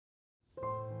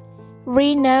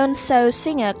Renowned soul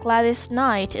singer Gladys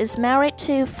Knight is married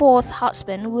to fourth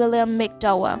husband William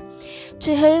McDowell,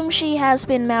 to whom she has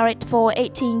been married for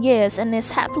 18 years and is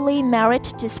happily married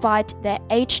despite their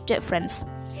age difference.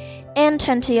 In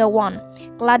 2001,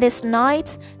 Gladys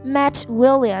Knight met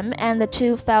William and the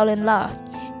two fell in love.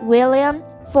 William,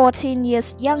 14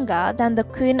 years younger than the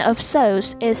Queen of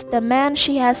Souls, is the man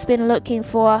she has been looking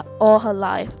for all her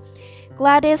life.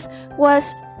 Gladys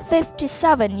was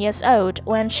 57 years old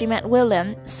when she met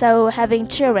William, so having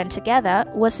children together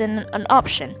wasn't an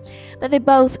option. But they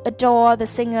both adore the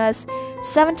singer's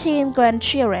 17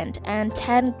 grandchildren and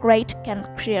 10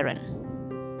 great-grandchildren.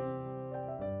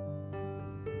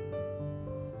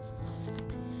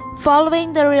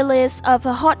 Following the release of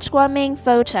a heartwarming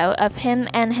photo of him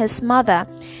and his mother,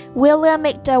 William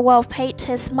McDowell paid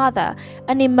his mother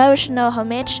an emotional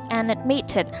homage and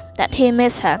admitted that he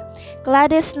missed her.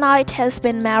 Gladys Knight has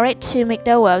been married to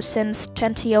McDowell since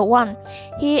 2001.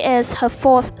 He is her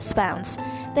fourth spouse.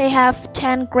 They have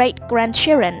 10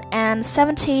 great-grandchildren and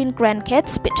 17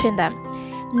 grandkids between them.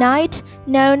 Knight,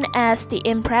 known as the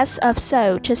Empress of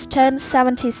Soul, just turned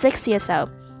 76 years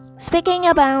old. Speaking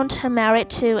about her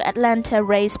marriage to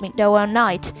Atlanta-raised McDowell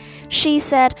Knight, she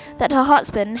said that her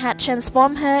husband had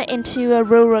transformed her into a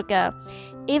rural girl.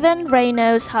 Even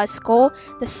Reynolds High School,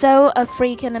 the sole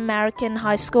African-American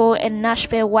high school in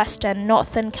Nashville, Western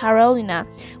North Carolina,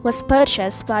 was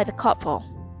purchased by the couple.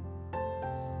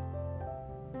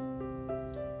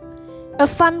 A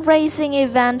fundraising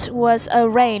event was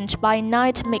arranged by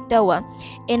Knight McDowell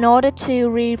in order to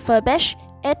refurbish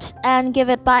it and give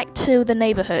it back to the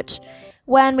neighborhood.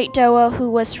 When McDowell,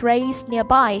 who was raised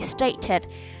nearby, stated,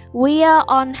 "We are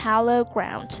on hallowed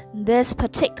ground. This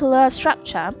particular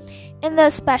structure, in the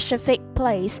specific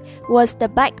place, was the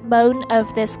backbone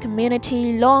of this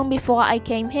community long before I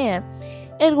came here.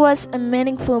 It was a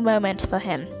meaningful moment for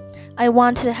him. I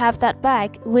want to have that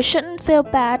back. We shouldn't feel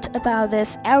bad about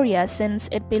this area since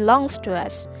it belongs to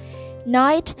us."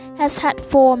 Knight has had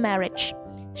 4 marriages.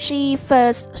 She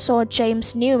first saw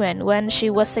James Newman when she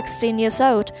was 16 years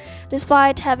old.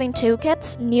 Despite having 2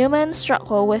 kids, Newman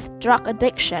struggled with drug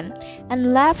addiction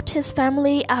and left his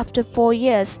family after 4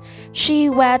 years. She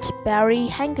wed Barry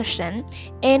Hankerson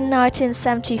in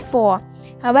 1974.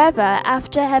 However,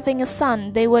 after having a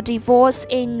son, they were divorced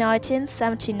in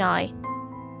 1979.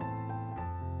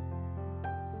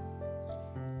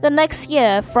 The next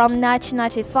year, from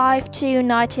 1995 to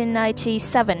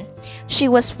 1997, she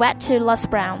was wed to Les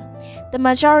Brown. The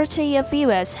majority of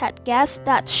viewers had guessed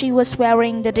that she was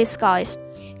wearing the disguise.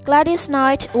 Gladys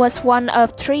Knight was one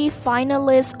of 3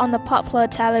 finalists on the popular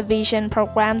television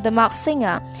program The Masked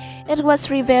Singer. It was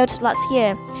revealed last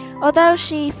year. Although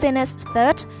she finished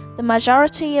 3rd, the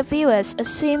majority of viewers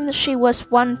assumed she was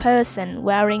one person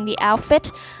wearing the outfit,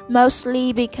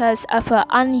 mostly because of her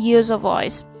unusual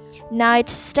voice. Knight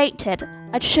stated,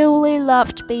 "I truly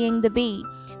loved being the bee,"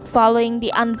 following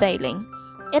the unveiling.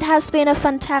 "It has been a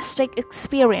fantastic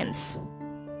experience."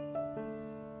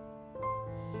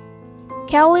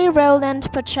 Kelly Rowland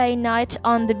portrayed Knight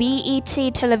on the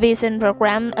BET television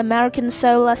program American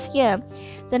Soul last year.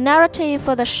 The narrative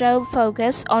for the show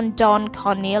focused on Don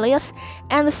Cornelius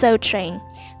and the Soul Train.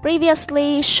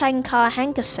 Previously, Shankar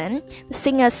Hankerson, the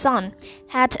singer's son,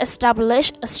 had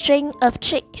established a string of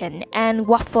chicken and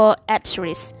waffle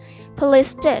eateries.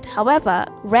 Police did, however,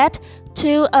 raid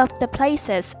 2 of the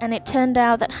places, and it turned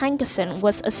out that Hankerson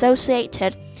was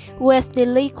associated with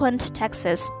delinquent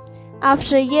taxes.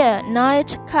 After a year,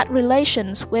 Knight cut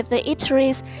relations with the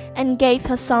eateries and gave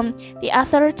her son the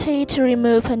authority to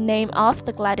remove her name off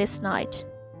the Gladys Knight.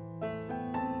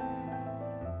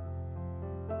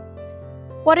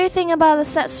 What do you think about the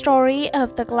sad story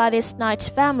of the Gladys Knight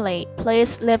family?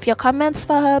 Please leave your comments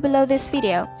for her below this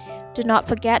video. Do not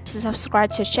forget to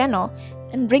subscribe to the channel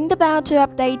and ring the bell to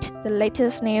update the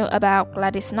latest news about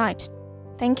Gladys Knight.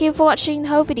 Thank you for watching the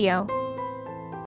whole video.